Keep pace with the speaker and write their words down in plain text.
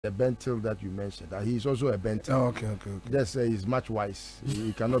the Bentil that you mentioned, that he's also a Bentil. Oh, okay. Just say he's much wise.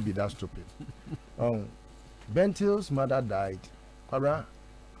 He cannot be that stupid. Bentil's mother died.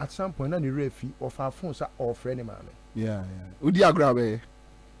 At some point, and the refi of our phones or friend, mammy. Yeah. Udi agrabe.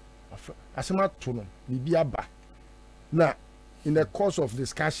 Asema tuno, bibi ba. Now, in the course of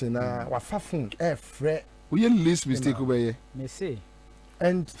discussion, wafa phone, friend. We least mistake over Me say.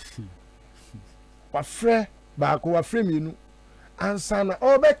 And wafre baako wafre mienu ansana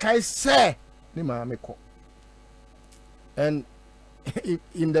obeka say ni maame ko. And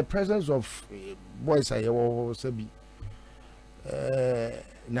in the presence of boys ayewo sabi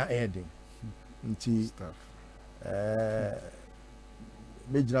na ending nti stuff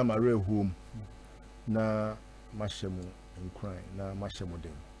mejina mare home na mashemu nkran na mashemu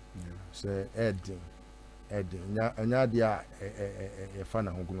den say ending nya dia e fa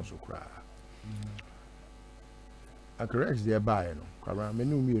na hoguno so kra a correct there by no kwara me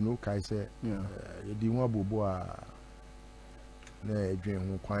no mi no kai say ye di ho abobo a na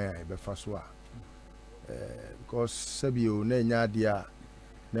edwen ho kwan a e be fa so a because sabio na nya dia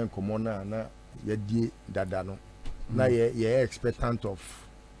na nkomo na ye die dada no na ye expectant of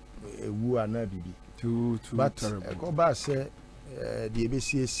ewu ana bibi too but terrible. Go ba say the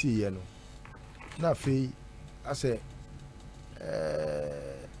ebesi ye no na fe I say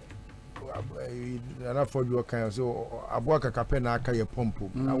na for you kan so aboa kakape na aka ye pompo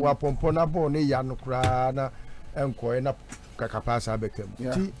na wa pompo na bo ne ya no kra na enko na kakapa sa bekam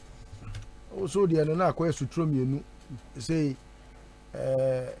ti so de no na akoye sutro mienu say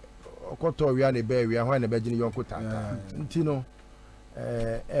okoto wi na be wi ho na be gine yonko tata nti no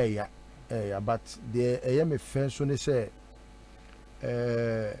eya but the me fen so ne say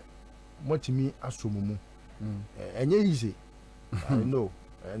motimi asomumu enye easy I know,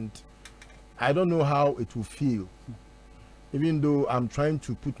 and I don't know how it will feel, even though I'm trying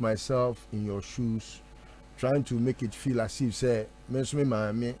to put myself in your shoes, trying to make it feel as if say me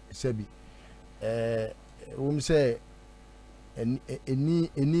sebi say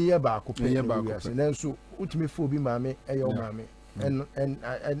any ya ba ko pe and then so ultimate for be mame eyo mame and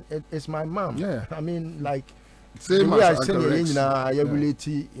it's my mom. Yeah. I mean, like same as I say yeah.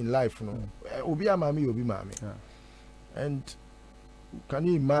 ability in life, no. Obi amami obi mame. And can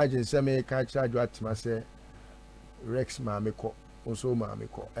you imagine say me catch adwatma say Rex mame ko also mame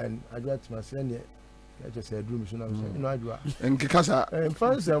ko and adwatma say ne I just said room so now say you know adwa en kasa en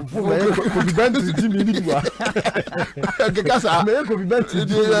fans and for me ko bi bent di mi ni bua en kasa me ko bi bent di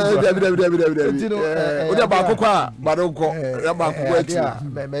you know o da ba kokwa ba do ko ya ba kokwa ati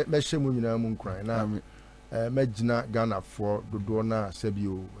me shemu nyina mu nkran na me gina Ghana for dodo na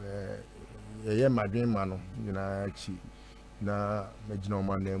sabio ye madwen ma no nyina chi na me gina o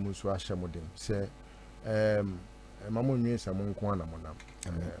ma na mu so ahyemodem se mamo nwe sa mo nko na mo nam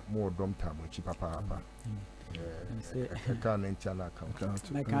mo dom ta mo chi papa papa ka na ntia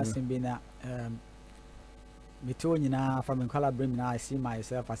account my cousin be na me to nyina from Nkwala bring now I see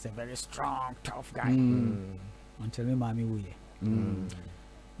myself as a very strong tough guy until me mami wo ye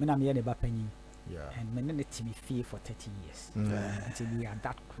me na me ye ne ba panyin and me ne timi fee for 30 years until we are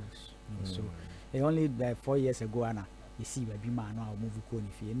that close so only 4 years ago ana you see baby man no move ko ni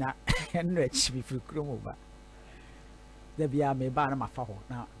fee na no achi bi free krom over there be a me ba na ma fa ho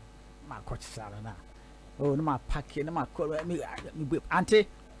na ma coach sala na oh no ma pack na ma call me auntie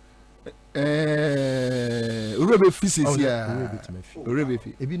urebe pieces yeah urebe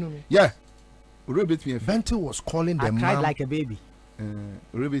fi ebi no yeah urebe fi Bentil was calling the I cried mom like a baby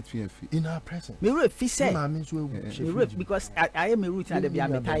urebe fi in our presence me root fi say mama so me root because I am a root na dey be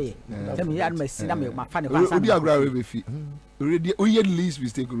am tie tell me yard me see na me ma fa ne kwa odi agra urebe fi already o ye least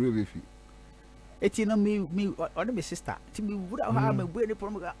mistake urebe fi eti no me or me sister ti me would have me we any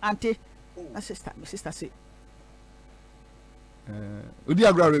problem auntie my sister say odi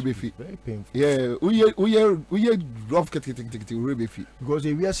agra urebe fi very painful yeah o ye rough ket urebe fi because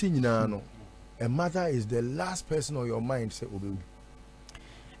if we are seeing no a mother is the last person on your mind say obewu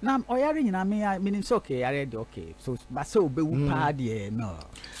na oyare nyina me meaning so okay I read okay so but so obewu pa de no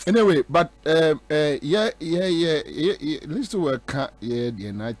anyway but yeah Listowell yeah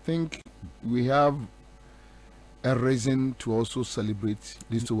and I think we have a reason to also celebrate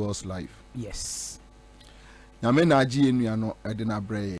Listowell's life. Yes. Na me na agi enu ano e de na bre